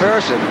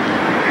 McPherson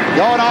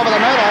going over the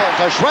middle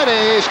to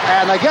Schwedis,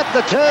 and they get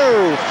the 2.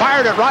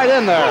 Fired it right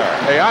in there.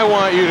 Hey, I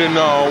want you to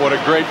know what a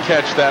great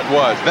catch that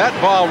was. That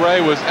ball, Ray,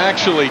 was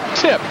actually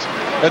tipped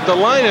at the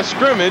line of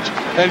scrimmage,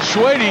 and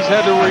Schwedis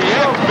had to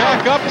react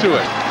back up to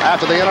it.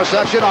 After the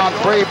interception on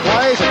 3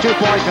 plays, a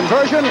 2-point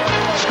conversion.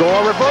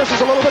 Score reverses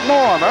a little bit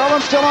more.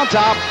 Maryland still on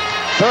top,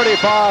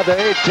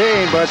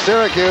 35-18, but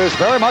Syracuse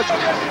very much.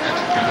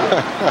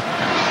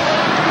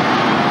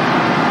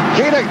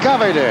 Keita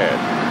Covington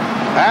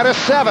at a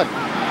 7.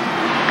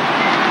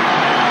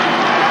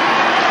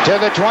 To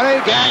the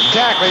 20, gang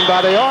tackling by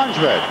the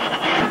Orangemen.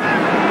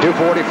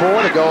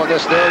 2:44 to go in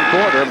this 3rd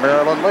quarter.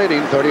 Maryland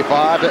leading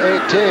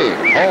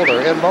 35-18.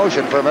 Holder in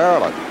motion for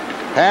Maryland.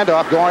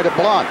 Handoff going to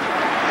Blunt.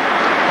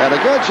 And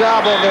a good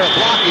job over there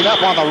blocking up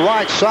on the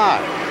right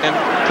side. And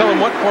tell him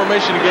what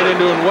formation to get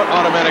into and what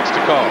automatics to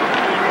call.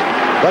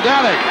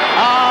 Badanik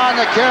on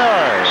the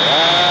carry.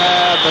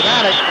 And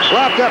Badanik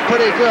wrapped up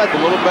pretty good. A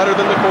little better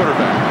than the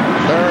quarterback.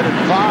 3rd and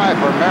 5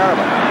 for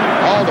Maryland.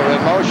 Holder in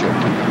motion.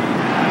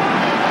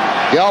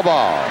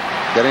 Gelbaugh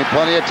getting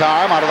plenty of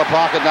time out of the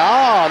pocket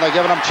now, and they're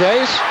giving him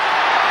chase.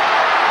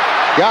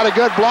 Got a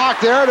good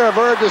block there to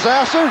avert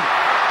disaster,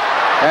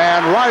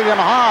 and riding him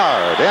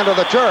hard into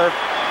the turf.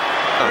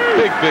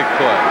 Big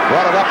play.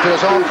 Brought it up to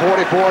his own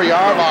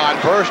 44-yard line,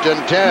 1st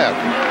and 10.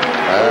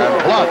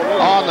 And Blunt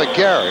on the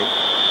carry.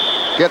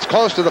 Gets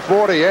close to the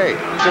 48.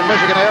 It's in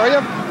Michigan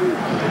area.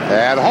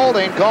 And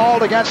holding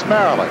called against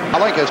Maryland.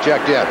 Link has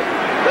checked in.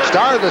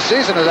 Started the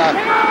season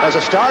as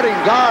a starting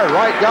guard,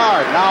 right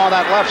guard, now on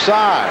that left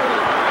side.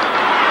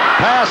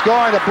 Pass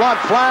going to Blunt,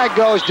 flag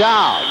goes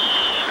down.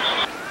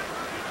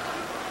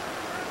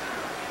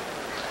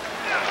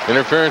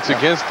 Interference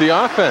against the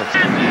offense.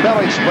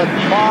 Belly split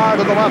far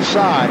to the left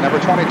side. Number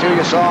 22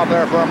 you saw him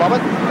there for a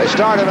moment. They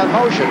started in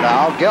motion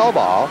now.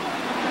 Gelbaugh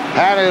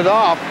Handing it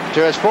off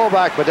to his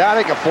fullback,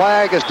 Bedanek. A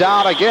flag is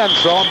down again,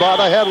 thrown by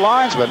the head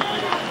linesman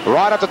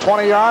right at the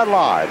 20-yard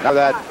line. Now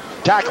that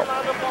tackle.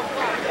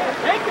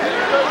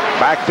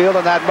 Backfield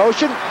in that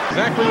motion.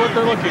 Exactly what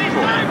they're looking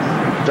for.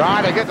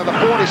 Trying to get to the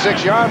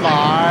 46-yard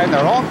line.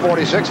 Their own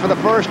 46 for the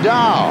first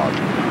down.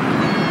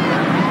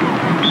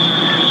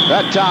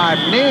 That time,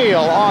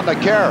 Neal on the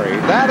carry.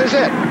 That is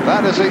it.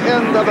 That is the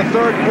end of the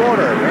third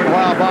quarter.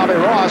 Meanwhile, Bobby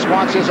Ross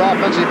wants his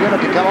offensive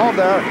unit to come over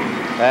there,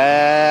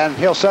 and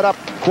he'll set up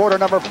quarter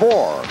number 4.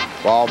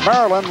 While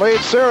Maryland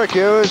leads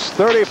Syracuse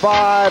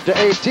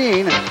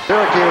 35-18.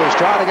 Syracuse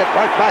trying to get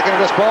right back into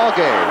this ball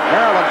game.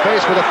 Maryland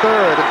faced with a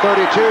third and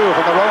 32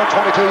 from their own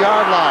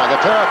 22-yard line.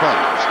 The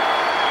Terrapins.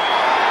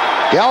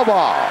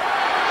 Gelbaugh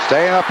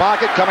staying in the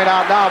pocket, coming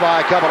out now by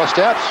a couple of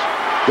steps.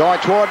 Going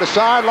toward the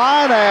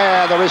sideline,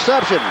 and the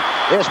reception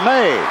is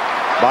made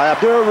by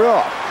Abdur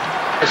Ruff.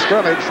 A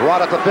scrimmage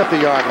right at the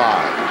 50-yard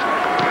line.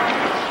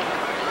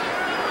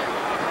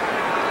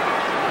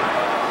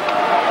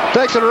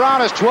 Takes it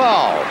around his 12.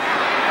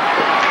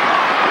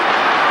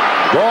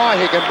 Boy,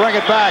 he can bring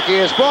it back. He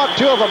has brought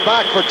 2 of them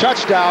back for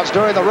touchdowns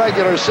during the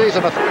regular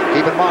season.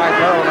 Keep in mind,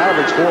 Maryland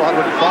averaged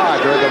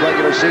 405 during the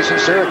regular season.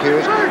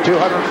 Syracuse,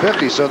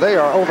 250, so they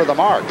are over the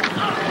mark.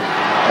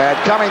 And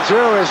coming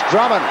through is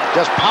Drummond,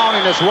 just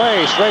pounding his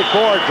way straight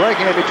forward,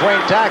 breaking it between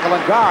tackle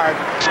and guard.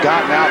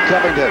 Scott now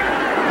Covington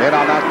in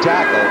on that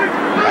tackle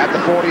at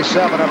the 47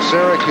 of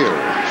Syracuse.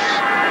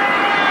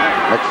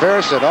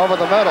 McPherson over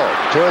the middle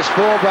to his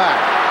fullback.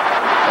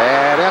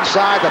 And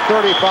inside the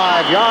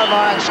 35-yard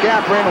line,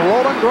 scampering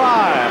Roland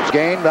Grimes.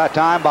 Gained that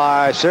time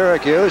by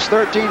Syracuse,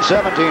 13-17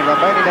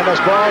 remaining in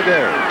this ball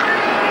game.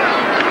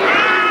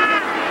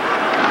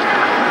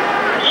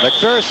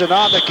 McPherson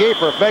on the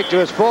keeper, fake to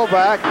his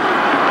fullback.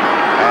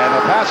 And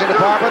the passing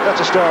department, that's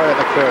a story of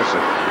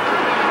McPherson.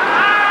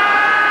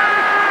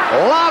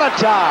 A lot of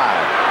time.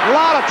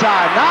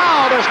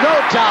 Now there's no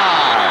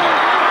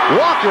time.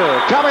 Walker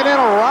coming in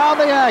around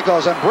the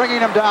ankles and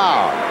bringing him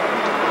down.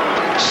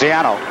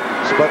 Siano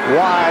split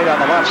wide on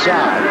the left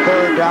side.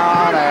 Third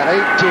down and 18.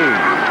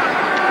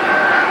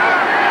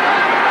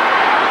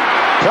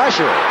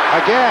 Pressure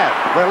again,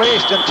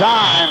 released in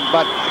time,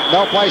 but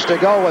no place to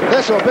go with.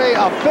 This will be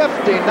a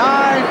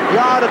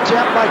 59-yard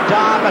attempt by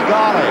Don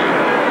McCauley.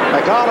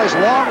 McCauley's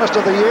longest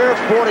of the year,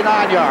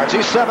 49 yards.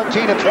 He's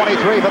 17 of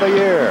 23 for the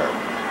year.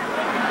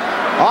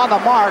 On the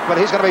mark, but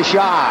he's going to be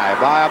shy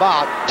by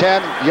about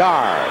 10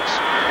 yards.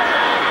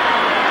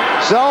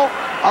 So,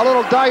 a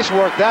little dice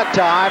work that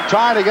time,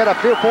 trying to get a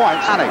few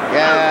points. And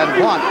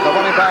Blunt, the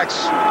running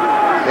backs,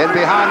 in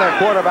behind their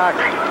quarterback,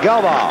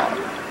 Gelbaugh.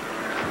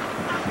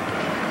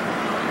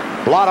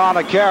 Blunt on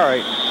the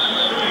carry.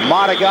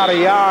 Might have got a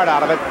yard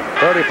out of it.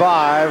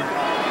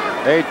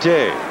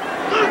 35-18.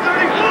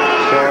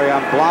 Story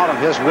on Blount and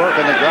his work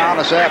in the ground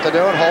this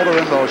afternoon. Holder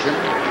in motion.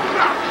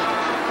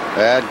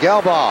 And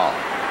Gelbaugh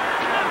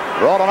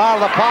rolling out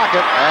of the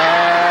pocket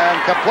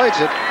and completes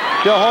it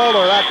to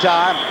Holder that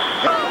time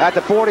at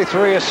the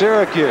 43 of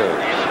Syracuse.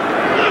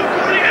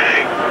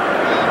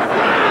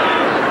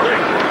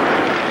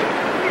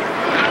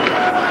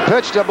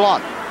 Pitch to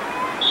Blunt.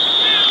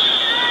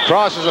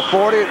 Crosses the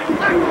 40.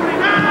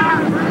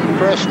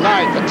 Chris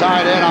Knight, the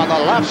tight end on the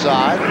left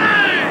side.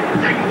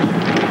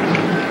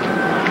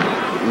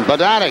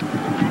 Bedanek.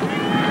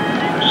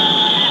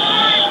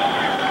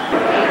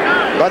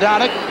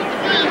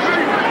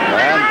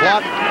 And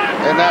Blunt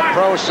in that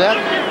pro set.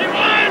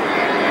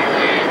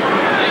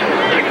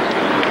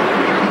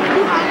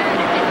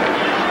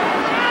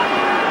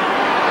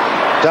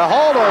 To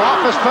Holder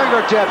off his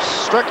fingertips,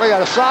 strictly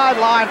a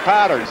sideline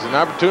pattern. It's an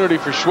opportunity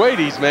for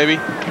Schwades maybe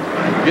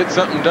to get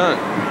something done.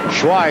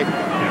 Schweid,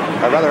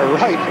 or rather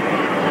Wright,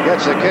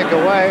 gets the kick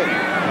away.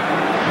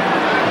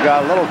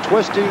 Got a little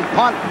twisting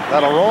punt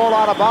that'll roll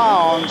out of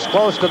bounds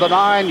close to the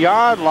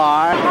 9-yard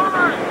line.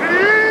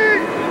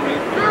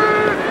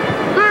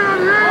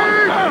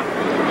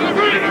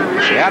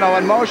 Siano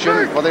in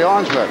motion for the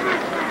Orangemen.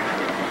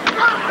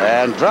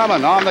 And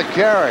Drummond on the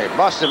carry,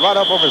 busted right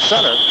up over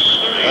center.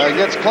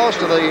 Gets close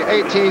to the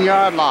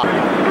 18-yard line.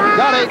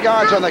 Got 8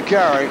 yards on the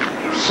carry.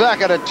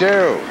 2nd and 2.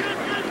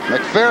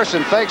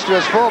 McPherson fakes to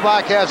his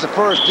fullback, has the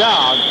first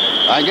down,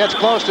 and gets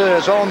close to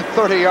his own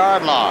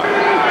 30-yard line.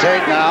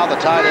 Tate now, the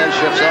tight end,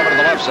 shifts over to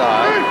the left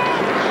side.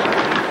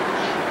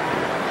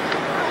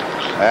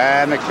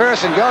 And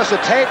McPherson goes to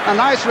Tate, a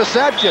nice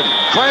reception.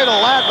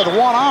 Cradle that with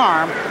one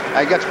arm,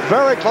 and gets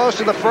very close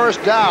to the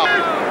first down.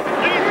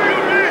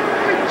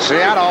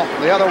 Siano,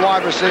 the other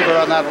wide receiver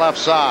on that left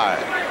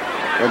side.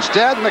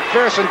 Instead,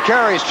 McPherson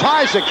carries,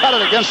 tries to cut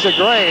it against the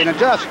grain, and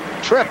just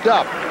tripped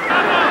up.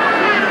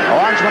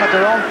 Orangemen at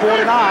their own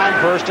 49,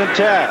 1st and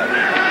 10.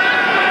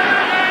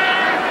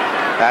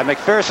 And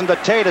McPherson to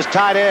Tate is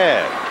tight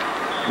end.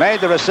 Made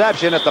the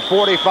reception at the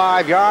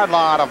 45-yard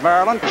line of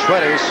Maryland.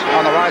 Schwitties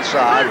on the right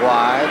side,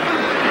 wide.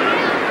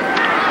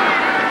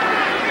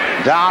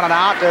 Down and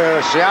out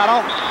to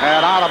Siano,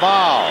 and out of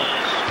bounds.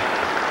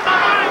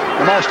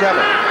 The most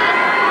ever.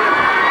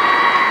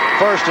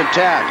 1st and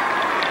 10.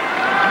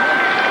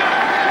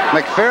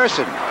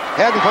 McPherson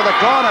heading for the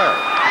corner.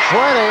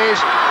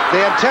 20s, the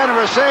intended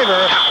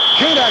receiver,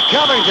 Keena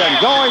Covington,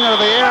 going into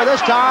the air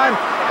this time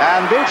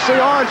and beats the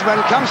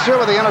Orangemen, comes through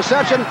with the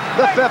interception,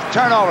 the 5th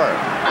turnover.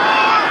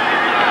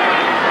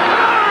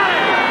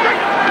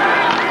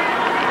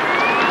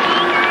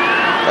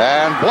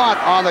 And Blunt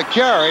on the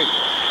carry.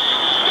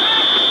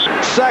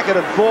 2nd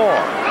and 4.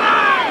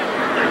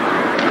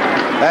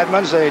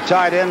 Edmonds, the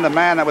tight end, the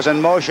man that was in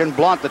motion.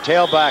 Blunt, the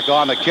tailback,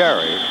 on the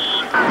carry.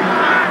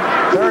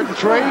 3rd and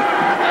 3.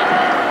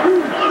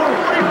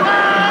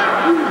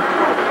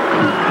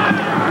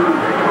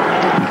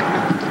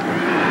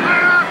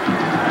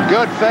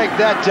 Good fake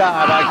that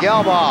time by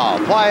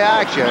Gelbaugh. Play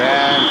action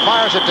and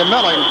fires it to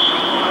Milling.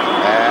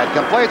 And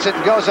completes it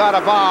and goes out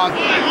of bounds.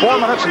 4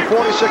 minutes and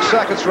 46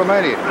 seconds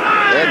remaining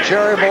in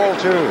Cherry Bowl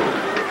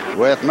 2.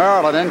 With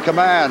Maryland in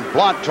command.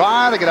 Blunt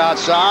trying to get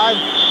outside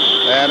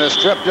and is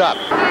tripped up.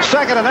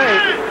 2nd and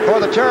 8 for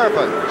the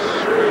Terrapins.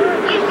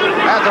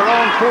 At their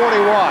own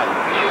 41.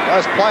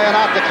 Just playing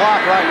out the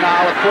clock right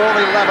now with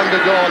 4:11 to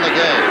go in the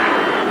game.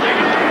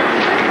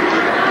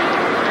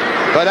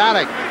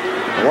 Badanik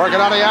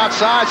working on the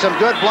outside. Some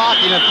good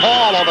blocking and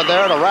Paul over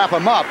there to wrap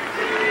him up.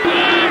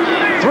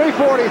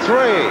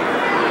 3:43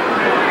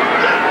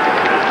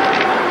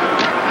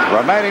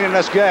 remaining in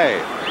this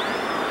game.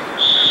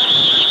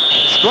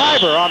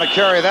 Schreiber on the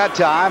carry that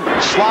time.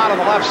 Slot on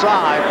the left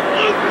side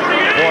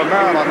for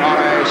Maryland on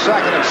a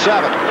 2nd and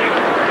 7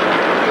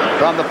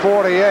 from the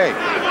 48.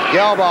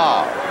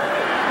 Gelbaugh.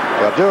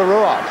 They'll do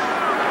Ruoff.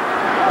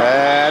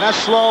 And that's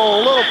slow,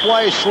 little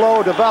play,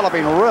 slow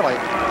developing, really.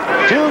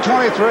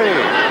 2:23.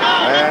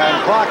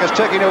 And clock is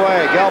ticking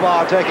away.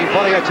 Gelbaugh taking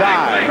plenty of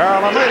time.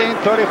 Maryland leading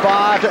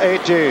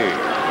 35-18.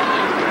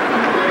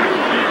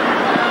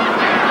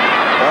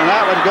 And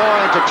that one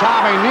going to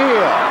Tommy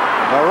Neal,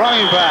 the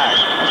running back.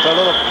 Just a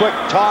little quick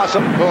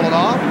toss-up, pull it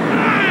off.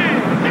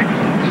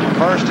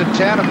 1st and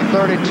 10 at the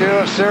 32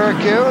 of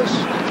Syracuse.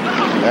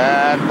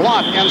 And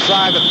Blunt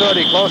inside the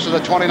 30, close to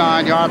the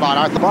 29-yard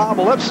line. Bob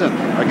Lipson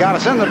got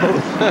us in the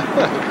booth.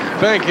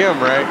 Thank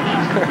him, Ray.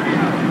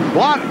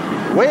 Blunt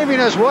waving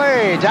his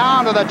way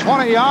down to the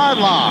 20-yard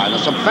line.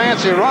 There's some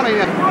fancy running.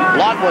 And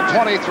Blunt with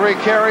 23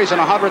 carries and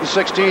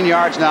 116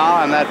 yards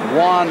now, and that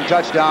 1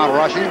 touchdown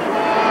rushing.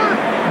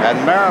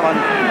 And Maryland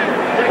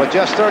with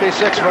just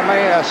 36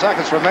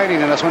 seconds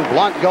remaining in this one.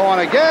 Blunt going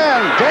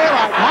again.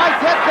 Daylight might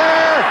get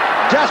there.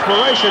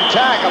 Desperation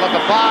tackle at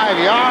the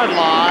 5-yard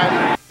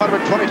line.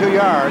 122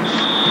 yards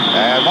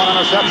and 1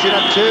 interception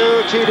and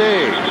 2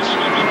 TDs.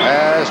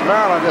 As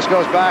Maryland just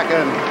goes back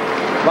and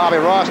Bobby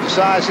Ross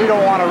decides he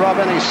don't want to rub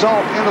any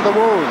salt into the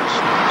wounds.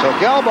 So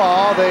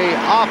Gelbaugh, the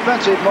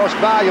offensive most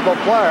valuable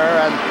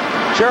player, and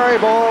Cherry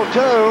Bowl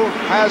 2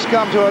 has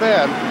come to an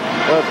end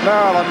with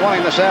Maryland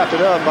winning this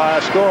afternoon by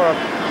a score of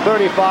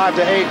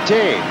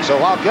 35-18. So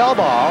while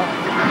Gelbaugh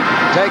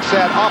takes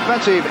that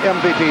offensive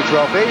MVP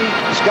trophy,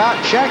 Scott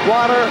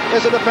Shankweiler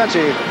is a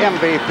defensive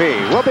MVP.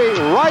 We'll be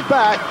right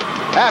back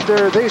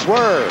after these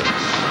words.